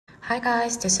Hi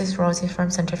guys, this is Rosie from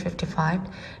Center 55.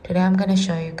 Today I'm going to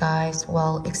show you guys,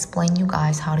 explain you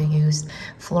guys how to use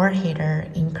floor heater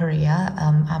in Korea.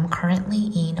 I'm currently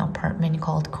in an apartment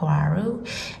called Koharu,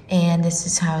 and this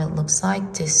is how it looks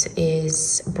like. This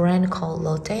is a brand called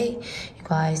LOTTE. You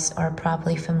guys are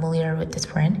probably familiar with this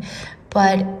brand.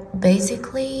 But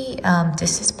basically,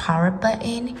 this is power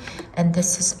button, and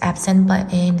this is absent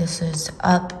button. This is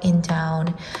up and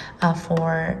down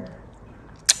for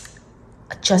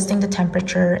adjusting the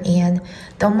temperature. And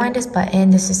don't mind this button,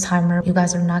 this is timer. You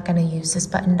guys are not going to use this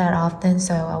button that often,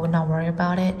 so I would not worry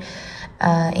about it.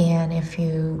 And if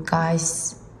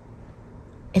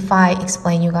I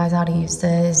explain you guys how to use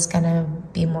this, it's gonna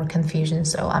be more confusion,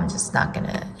 so I'm just not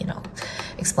gonna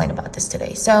explain about this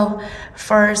today. So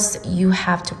first you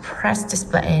have to press this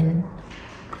button,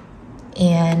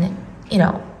 and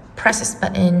press this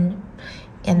button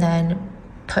and then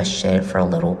push it for a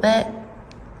little bit,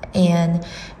 and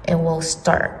it will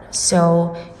start.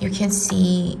 So you can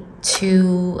see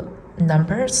two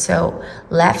numbers. So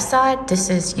left side, this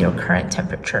is your current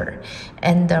temperature,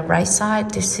 and the right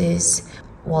side, this is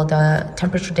the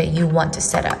temperature that you want to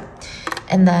set up.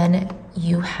 And then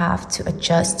you have to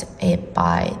adjust it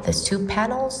by the two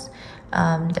panels,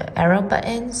 the arrow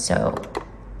button. So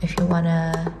if you want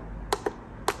to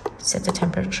set the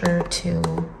temperature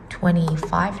to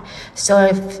 25. So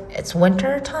if it's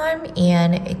winter time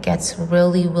and it gets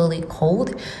really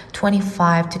cold,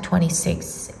 25 to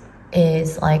 26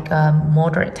 is like a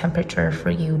moderate temperature for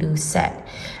you to set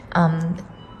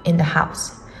in the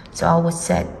house. So I would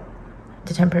set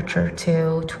the temperature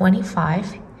to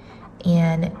 25,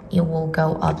 and it will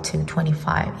go up to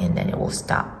 25, and then it will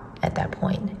stop at that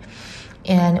point.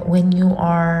 And when you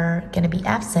are going to be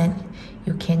absent,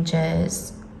 you can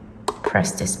just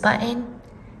press this button,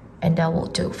 and that will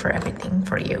do for everything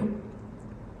for you.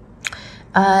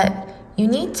 You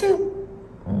need to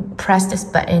press this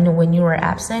button when you are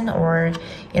absent, or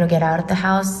get out of the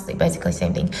house, basically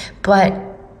same thing. But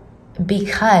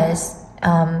because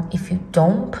if you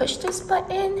don't push this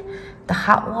button, the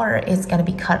hot water is going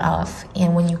to be cut off,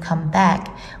 and when you come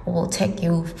back, it will take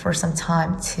you for some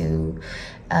time to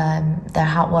the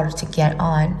hot water to get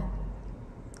on.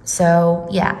 So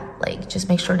yeah, just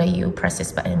make sure that you press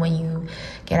this button when you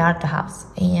get out of the house.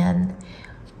 And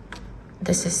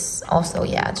this is also,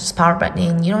 just power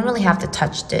button. You don't really have to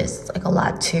touch this a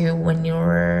lot too when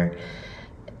you're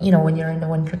when you're in the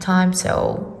winter time.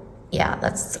 So yeah,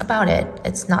 that's about it.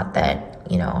 It's not that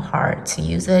hard to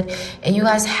use it. And you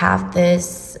guys have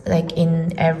this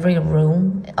in every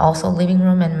room, also living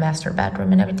room and master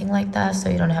bedroom and everything like that, so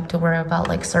you don't have to worry about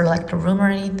select a room or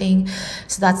anything.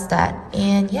 So that's that.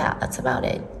 And yeah, that's about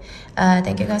it.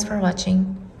 Thank you guys for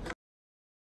watching.